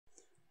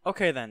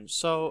Okay then,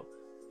 so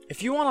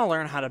if you want to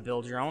learn how to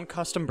build your own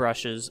custom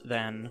brushes,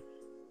 then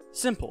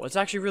simple. It's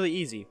actually really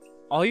easy.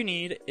 All you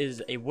need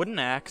is a wooden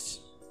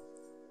axe,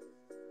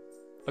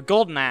 a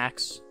golden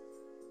axe,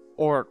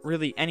 or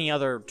really any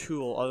other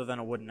tool other than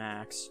a wooden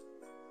axe,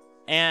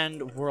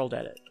 and World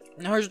Edit.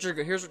 Now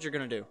here's what you're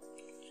gonna do.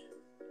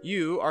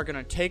 You are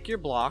gonna take your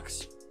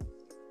blocks,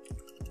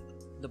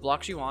 the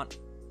blocks you want,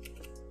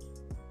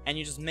 and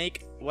you just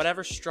make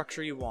whatever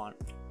structure you want.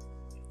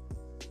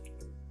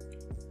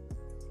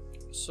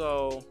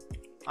 So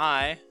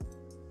I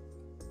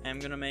am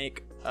gonna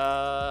make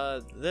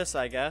this,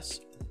 I guess,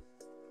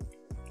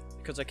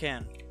 because I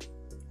can.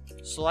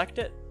 Select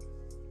it,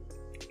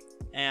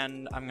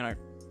 and I'm gonna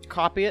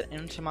copy it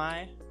into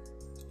my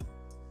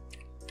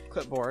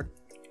clipboard.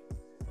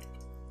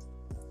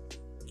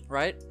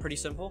 Right? Pretty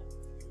simple.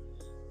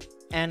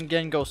 And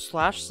again, go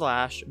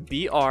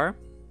 //br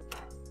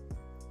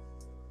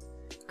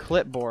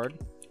clipboard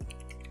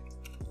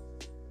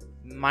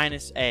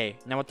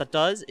 -a. Now what that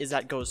does is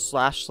that goes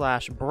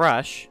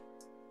 //brush,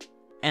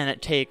 and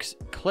it takes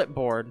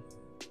clipboard.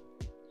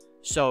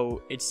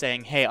 So it's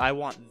saying, hey, I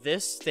want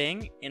this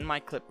thing in my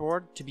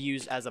clipboard to be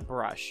used as a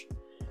brush.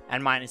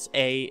 And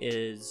 -a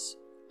is,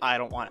 I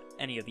don't want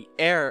any of the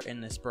air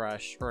in this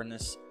brush or in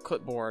this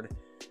clipboard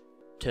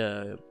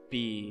to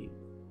be,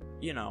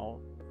 you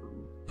know,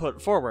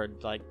 put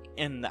forward, like,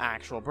 in the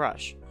actual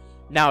brush.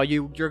 Now,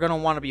 you're going to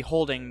want to be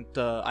holding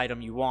the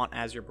item you want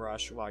as your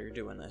brush while you're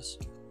doing this.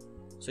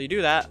 So you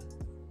do that,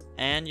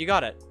 and you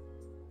got it.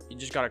 You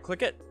just got to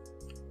click it,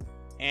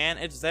 and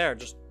it's there,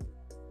 just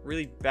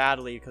really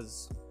badly,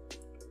 because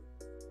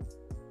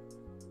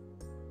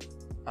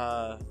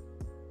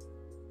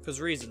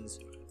reasons.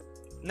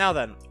 Now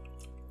then,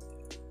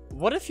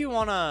 what if you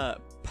want to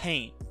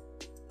paint?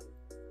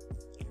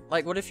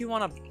 Like, what if you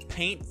want to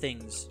paint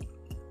things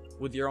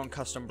with your own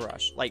custom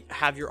brush? Like,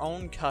 have your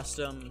own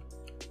custom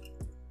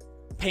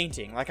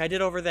painting, like I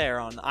did over there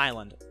on the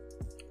island.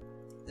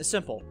 It's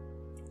simple.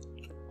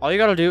 All you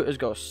gotta do is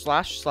go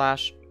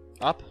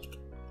 //up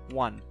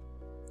 1.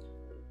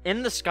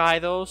 In the sky,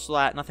 though, so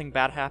that nothing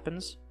bad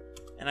happens.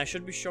 And I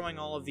should be showing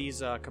all of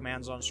these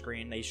commands on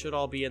screen. They should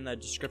all be in the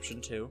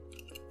description, too.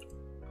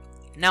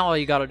 Now all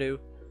you gotta do,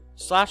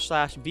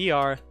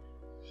 //br,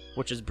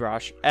 which is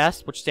brush,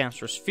 S, which stands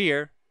for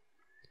sphere,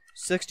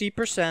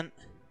 60%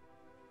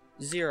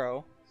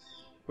 0,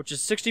 which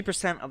is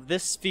 60% of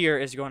this sphere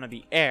is going to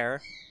be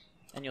air,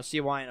 and you'll see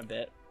why in a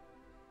bit,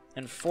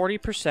 and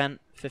 40%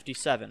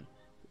 57,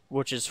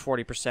 which is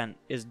 40%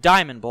 is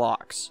diamond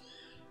blocks.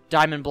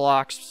 Diamond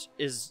blocks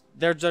is,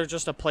 they're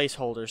just a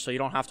placeholder, so you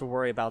don't have to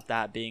worry about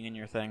that being in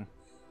your thing.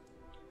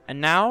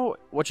 And now,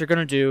 what you're going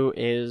to do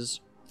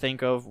is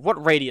think of,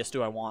 what radius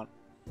do I want?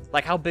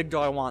 Like, how big do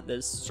I want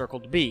this circle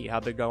to be? How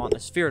big do I want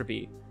this sphere to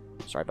be?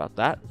 Sorry about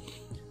that.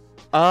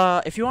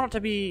 If you want it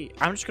to be,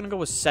 I'm just going to go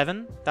with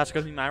 7. That's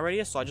going to be my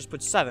radius, so I just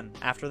put 7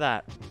 after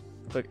that.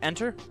 Click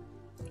enter.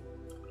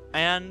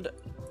 And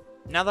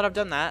now that I've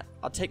done that,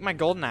 I'll take my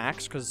golden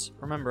axe, because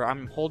remember,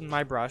 I'm holding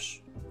my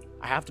brush.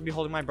 I have to be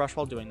holding my brush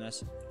while doing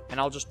this. And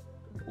I'll just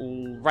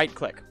right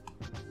click.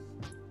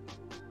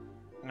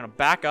 I'm going to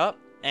back up,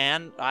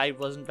 and I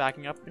wasn't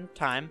backing up in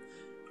time.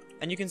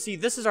 And you can see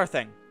this is our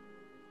thing.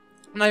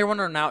 Now you're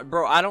wondering now,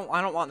 bro, I don't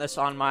want this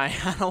on my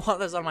I don't want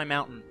this on my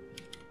mountain.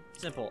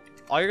 Simple.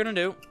 All you're gonna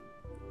do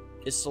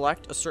is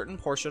select a certain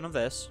portion of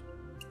this,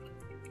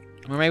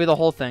 or maybe the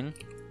whole thing,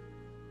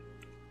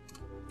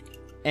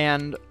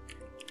 and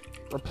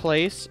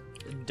replace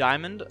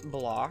diamond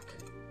block.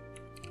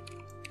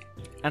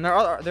 And there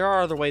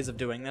are other ways of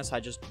doing this,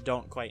 I just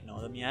don't quite know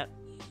them yet.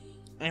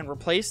 And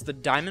replace the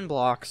diamond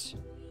blocks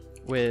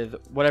with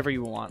whatever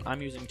you want.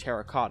 I'm using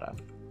terracotta.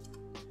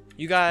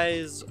 You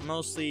guys,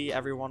 mostly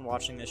everyone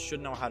watching this, should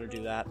know how to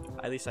do that.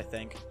 At least I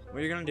think.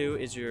 What you're going to do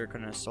is you're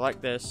going to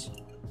select this.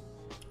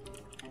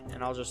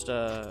 And I'll just,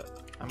 I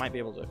might be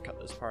able to cut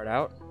this part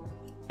out.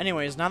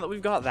 Anyways, now that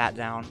we've got that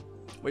down,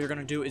 what you're going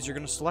to do is you're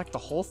going to select the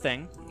whole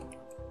thing.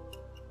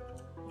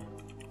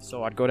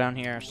 So I'd go down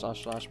here,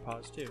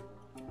 //pause 2.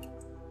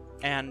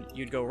 And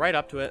you'd go right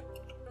up to it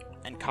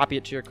and copy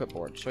it to your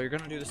clipboard. So you're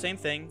going to do the same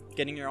thing,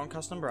 getting your own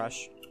custom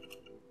brush.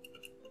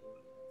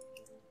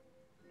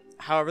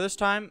 However, this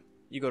time,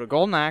 you go to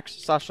golden axe,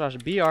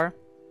 //br,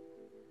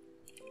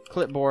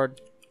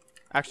 clipboard.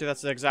 Actually,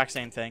 that's the exact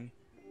same thing.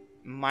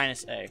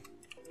 -a.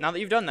 Now that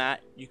you've done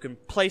that, you can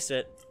place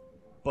it,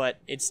 but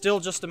it's still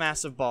just a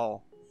massive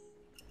ball.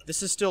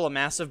 This is still a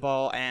massive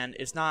ball, and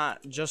it's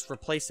not just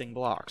replacing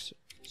blocks.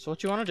 So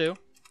what you want to do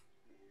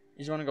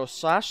is you want to go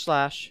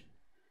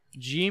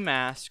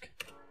 //gmask,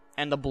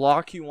 and the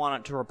block you want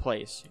it to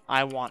replace.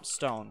 I want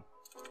stone.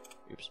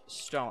 Oops,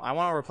 stone. I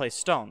want to replace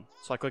stone.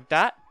 So I click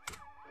that.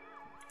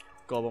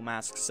 Global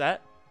mask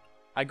set.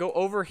 I go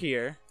over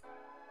here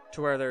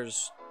to where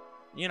there's,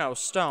 you know,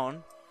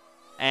 stone,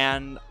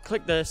 and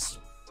click this,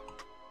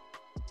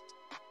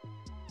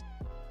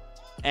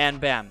 and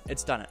bam,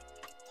 it's done it.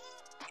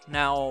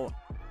 Now,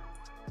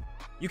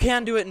 you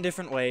can do it in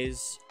different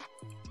ways.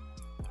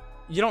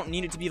 you don't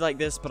need it to be like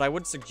this, but I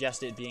would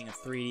suggest it being a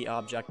 3D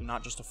object and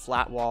not just a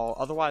flat wall.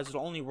 Otherwise,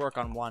 it'll only work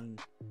on one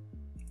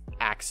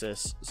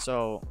axis.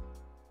 So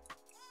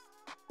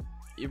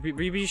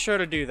be sure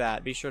to do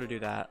that. Be sure to do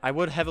that. I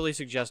would heavily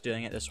suggest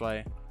doing it this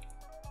way.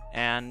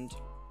 And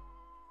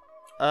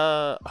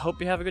hope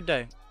you have a good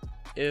day.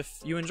 If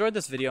you enjoyed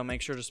this video,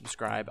 make sure to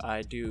subscribe.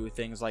 I do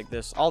things like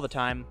this all the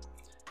time,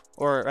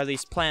 or at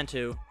least plan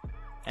to.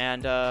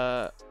 And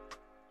I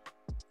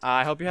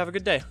hope you have a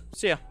good day.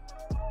 See ya.